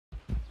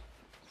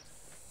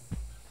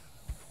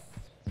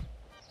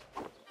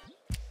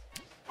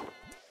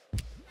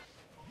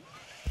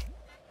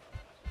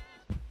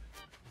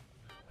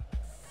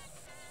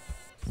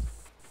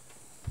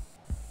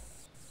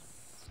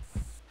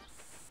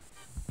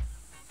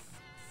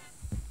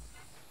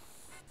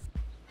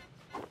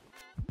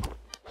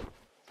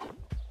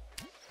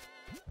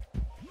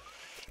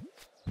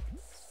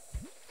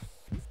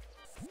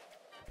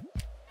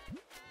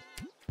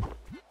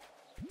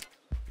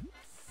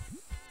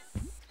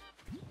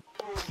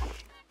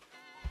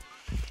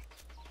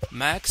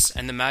Max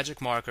and the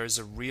Magic Marker is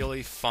a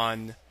really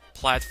fun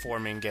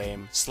platforming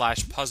game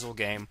slash puzzle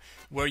game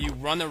where you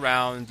run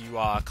around, you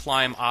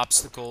climb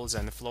obstacles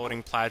and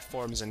floating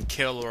platforms and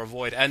kill or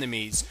avoid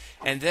enemies.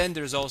 And then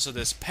there's also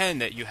this pen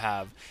that you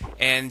have,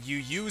 and you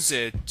use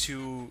it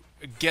to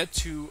get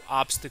to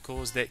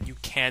obstacles that you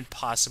can't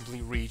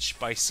possibly reach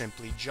by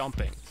simply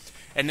jumping.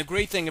 And the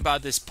great thing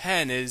about this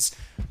pen is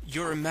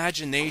your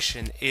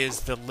imagination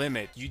is the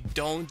limit. You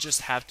don't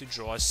just have to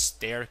draw a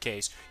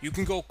staircase. You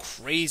can go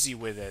crazy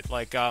with it.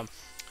 Like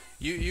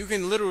you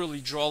can literally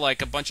draw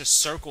like a bunch of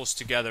circles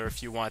together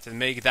if you want and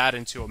make that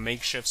into a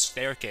makeshift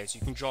staircase.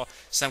 You can draw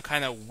some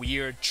kind of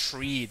weird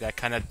tree that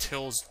kind of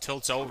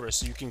tilts over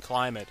so you can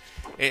climb it.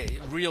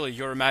 Really,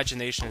 your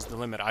imagination is the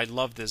limit. I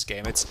love this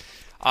game. It's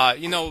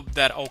you know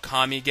that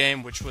Okami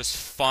game, which was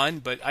fun,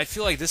 but I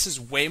feel like this is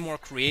way more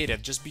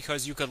creative just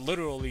because you could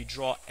literally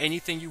draw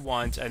anything you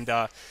want, and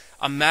a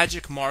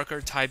Magic Marker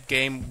type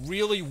game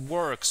really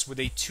works with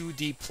a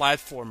 2D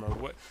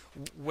platformer,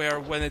 where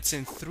when it's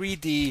in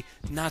 3D,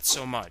 not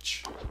so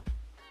much.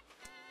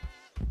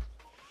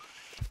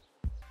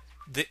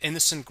 The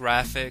innocent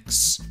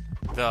graphics,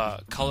 the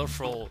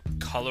colorful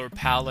color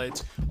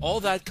palette, all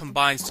that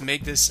combines to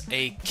make this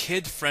a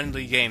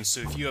kid-friendly game.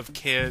 So if you have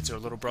kids or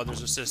little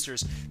brothers or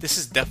sisters, this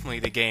is definitely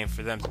the game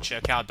for them to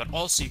check out. But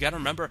also, you gotta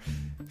remember,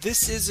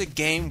 this is a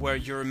game where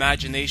your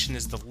imagination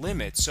is the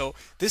limit. So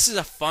this is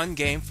a fun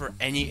game for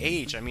any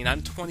age. I mean,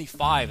 I'm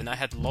 25 and I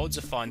had loads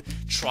of fun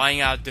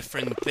trying out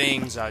different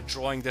things,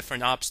 drawing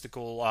different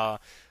obstacle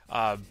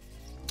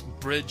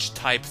bridge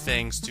type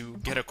things to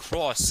get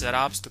across said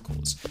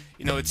obstacles.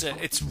 You know,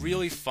 it's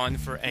really fun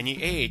for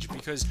any age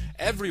because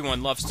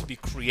everyone loves to be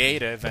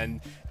creative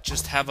and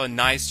just have a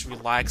nice,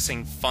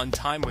 relaxing, fun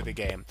time with the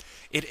game.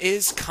 It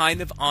is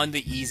kind of on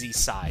the easy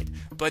side,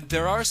 but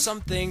there are some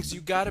things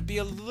you gotta be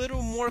a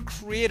little more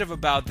creative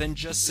about than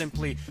just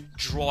simply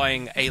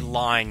drawing a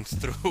line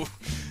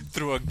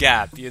through a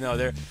gap. You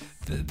know,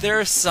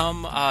 there's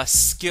some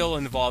skill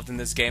involved in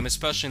this game,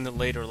 especially in the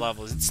later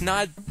levels. It's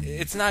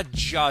not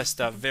just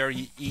a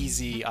very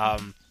easy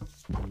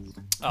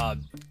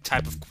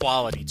type of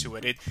quality to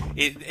it.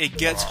 It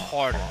gets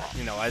harder,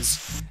 you know,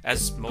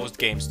 as most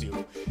games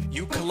do.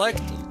 You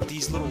collect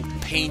these little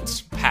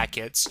paint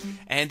packets,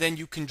 and then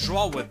you can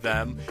draw with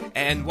them,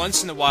 and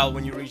once in a while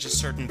when you reach a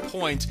certain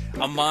point,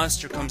 a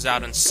monster comes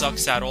out and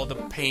sucks out all the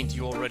paint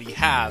you already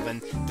have,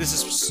 and this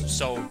is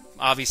so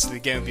obviously the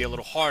game would be a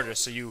little harder,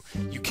 so you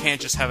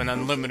can't just have an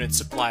unlimited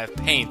supply of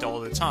paint all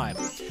the time.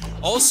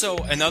 Also,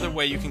 another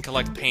way you can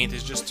collect paint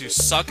is just to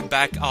suck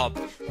back up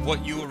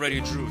what you already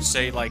drew.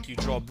 Say, like, you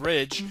draw a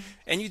bridge,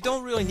 and you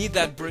don't really need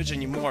that bridge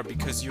anymore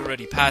because you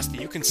already passed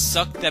it. You can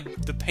suck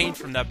the paint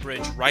from that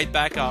bridge right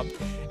back up,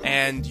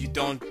 and you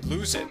don't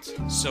lose it.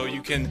 So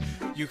you can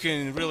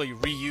really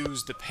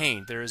reuse the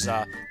paint. There's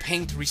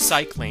paint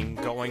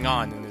recycling going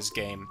on in this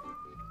game.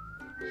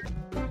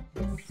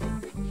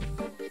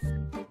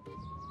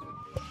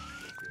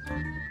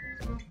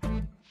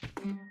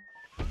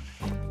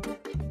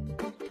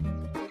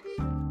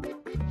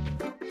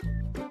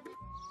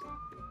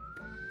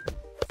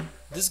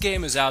 This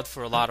game is out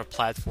for a lot of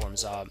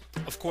platforms.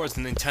 Of course,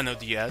 the Nintendo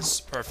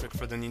DS, perfect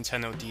for the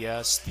Nintendo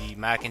DS, the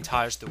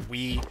Macintosh, the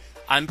Wii.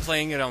 I'm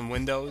playing it on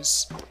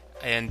Windows,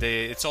 and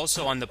it's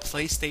also on the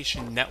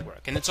PlayStation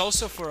Network, and it's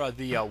also for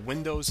the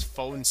Windows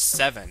Phone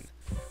 7.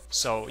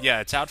 So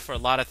yeah, it's out for a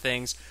lot of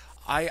things.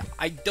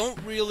 I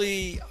don't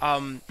really,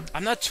 I'm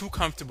not too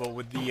comfortable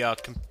with the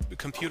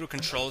computer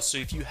controls, so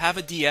if you have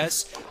a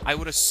DS, I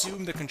would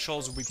assume the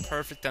controls will be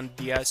perfect on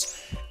the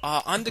DS.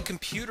 On the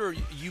computer,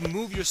 you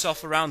move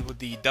yourself around with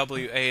the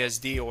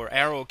WASD or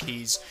arrow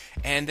keys,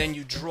 and then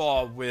you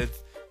draw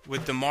with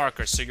the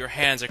marker, so your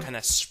hands are kind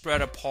of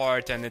spread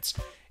apart, and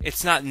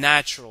it's not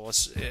natural,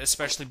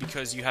 especially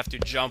because you have to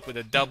jump with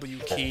a W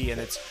key,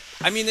 and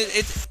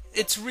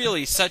it's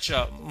really such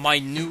a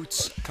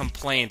minute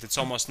complaint. It's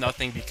almost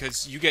nothing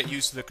because you get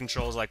used to the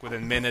controls like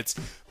within minutes.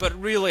 But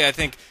really, I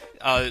think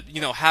you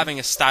know, having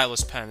a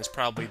stylus pen is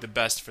probably the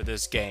best for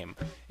this game.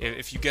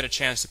 If you get a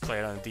chance to play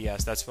it on a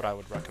DS, that's what I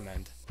would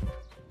recommend.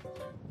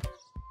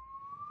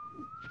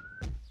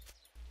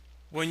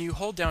 When you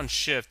hold down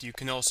Shift, you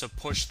can also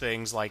push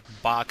things like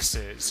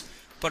boxes.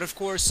 But of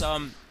course,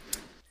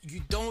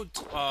 you don't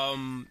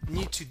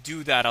need to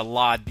do that a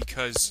lot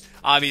because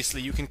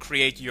obviously you can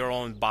create your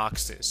own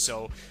boxes.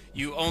 So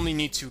you only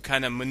need to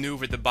kind of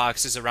maneuver the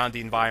boxes around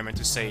the environment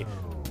to, say,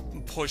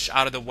 push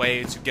out of the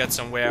way to get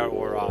somewhere,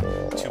 or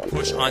to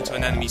push onto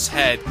an enemy's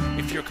head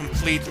if you're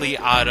completely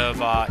out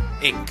of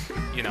ink,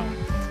 you know.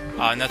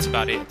 And that's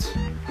about it.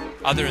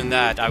 Other than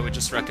that, I would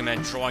just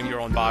recommend drawing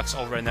your own box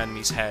over an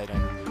enemy's head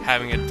and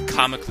having it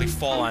comically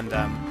fall on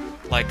them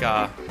like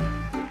a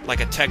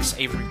Tex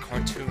Avery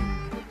cartoon.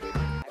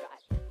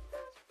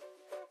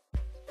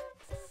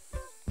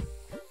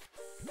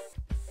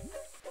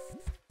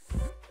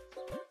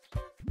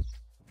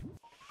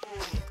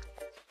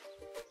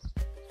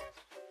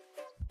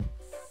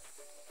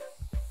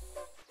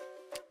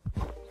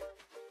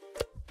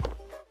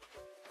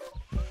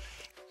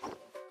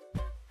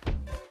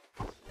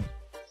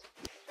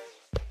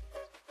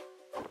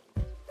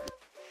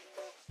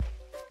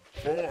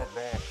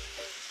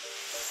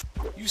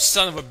 You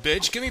son of a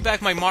bitch, give me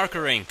back my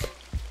marker ink!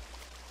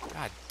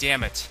 God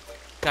damn it.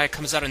 Guy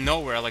comes out of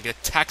nowhere like a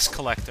tax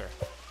collector.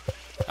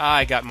 Ah,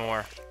 I got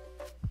more.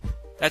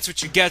 That's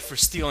what you get for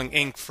stealing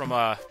ink from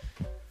a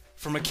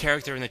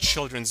character in a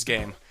children's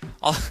game.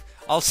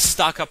 I'll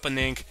stock up on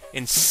ink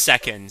in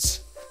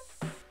seconds.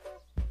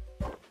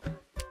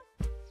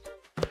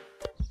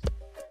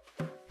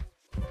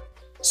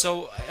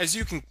 So, as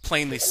you can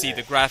plainly see,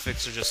 the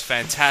graphics are just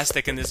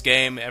fantastic in this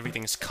game.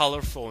 Everything's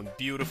colorful and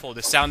beautiful.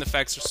 The sound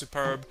effects are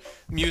superb.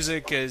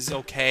 Music is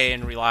okay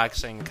and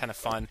relaxing and kind of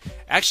fun.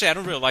 Actually, I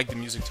don't really like the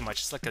music too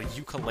much. It's like a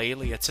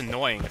ukulele. It's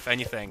annoying, if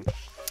anything.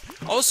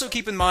 Also,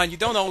 keep in mind, you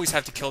don't always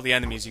have to kill the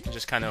enemies. You can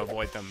just kind of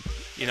avoid them.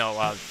 You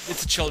know,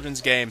 it's a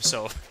children's game,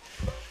 so,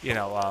 you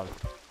know,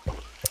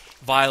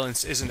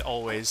 violence isn't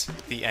always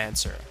the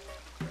answer.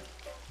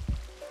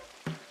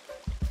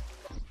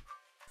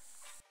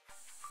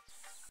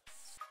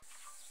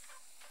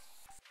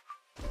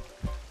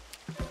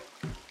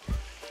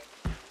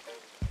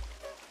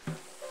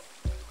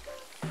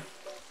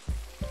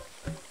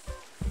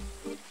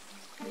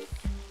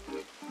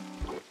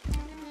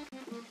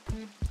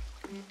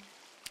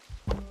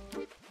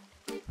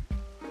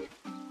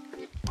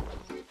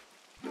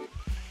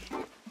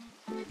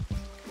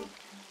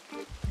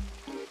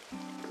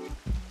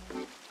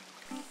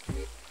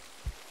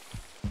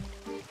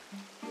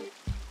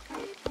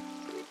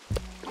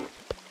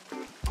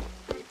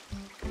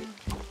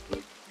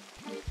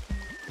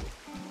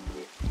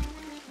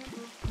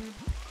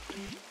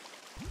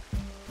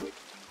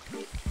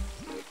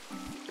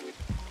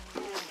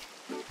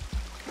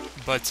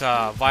 But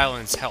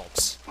violence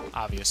helps,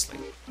 obviously.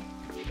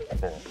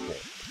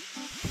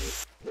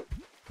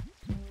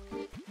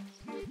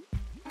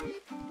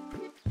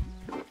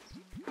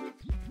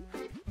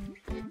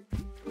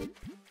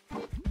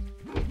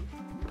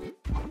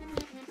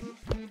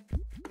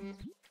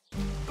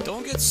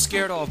 Don't get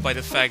scared off by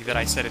the fact that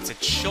I said it's a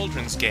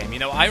children's game. You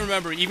know, I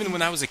remember even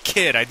when I was a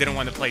kid, I didn't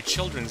want to play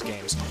children's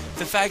games.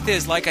 The fact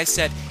is, like I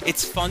said,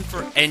 it's fun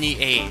for any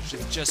age.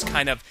 It's just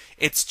kind of,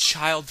 it's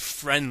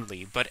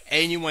child-friendly, but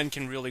anyone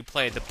can really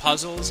play it. The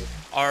puzzles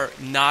are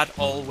not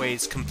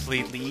always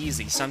completely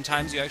easy.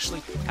 Sometimes you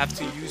actually have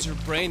to use your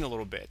brain a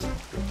little bit.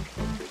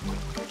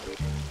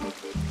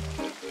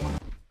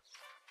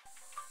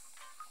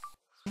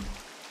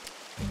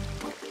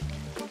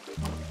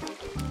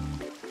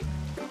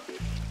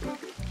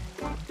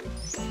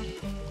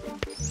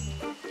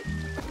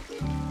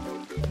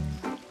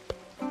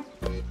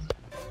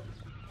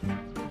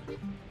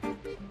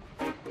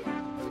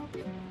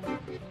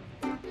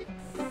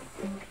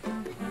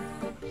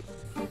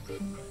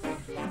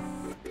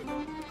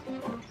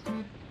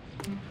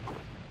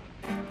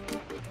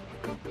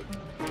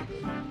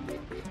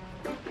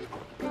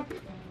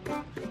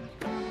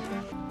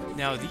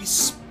 Now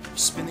these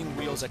spinning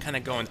wheels are kind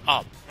of going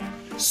up,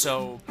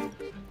 so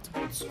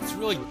it's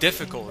really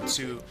difficult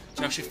to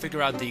actually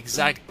figure out the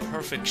exact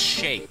perfect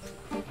shape.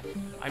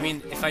 I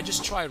mean, if I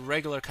just try a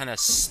regular kind of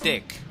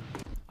stick,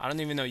 I don't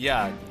even know.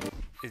 Yeah,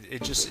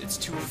 it's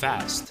too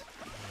fast.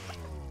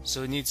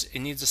 So it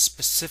needs a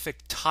specific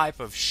type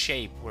of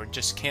shape where it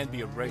just can't be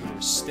a regular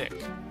stick.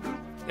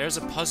 There's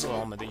a puzzle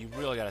element that you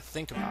really got to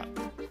think about.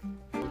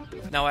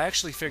 Now I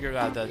actually figured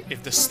out that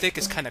if the stick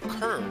is kind of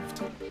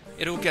curved,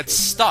 it'll get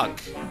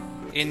stuck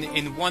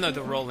in one of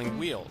the rolling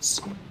wheels,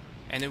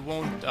 and it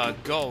won't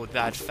go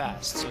that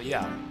fast. So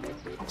yeah,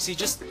 see,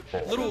 just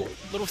little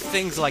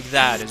things like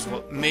that is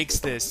what makes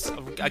this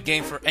a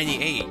game for any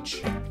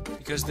age,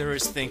 because there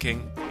is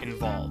thinking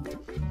involved.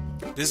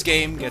 This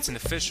game gets an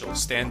official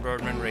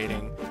stanburdman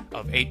rating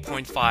of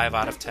 8.5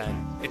 out of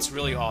 10. It's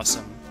really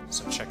awesome,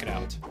 so check it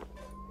out.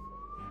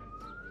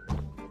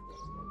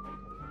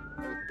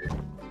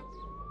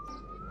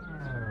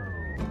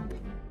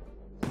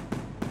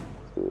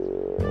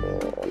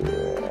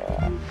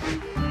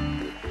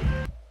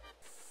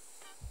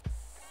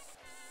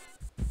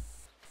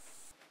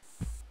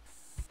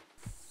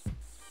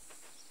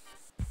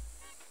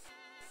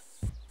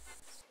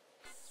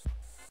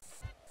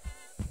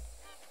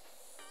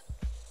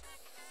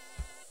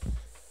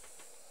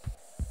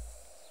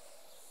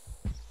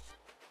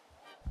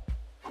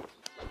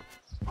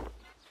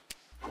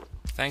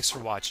 Thanks for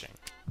watching.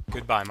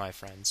 Goodbye, my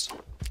friends.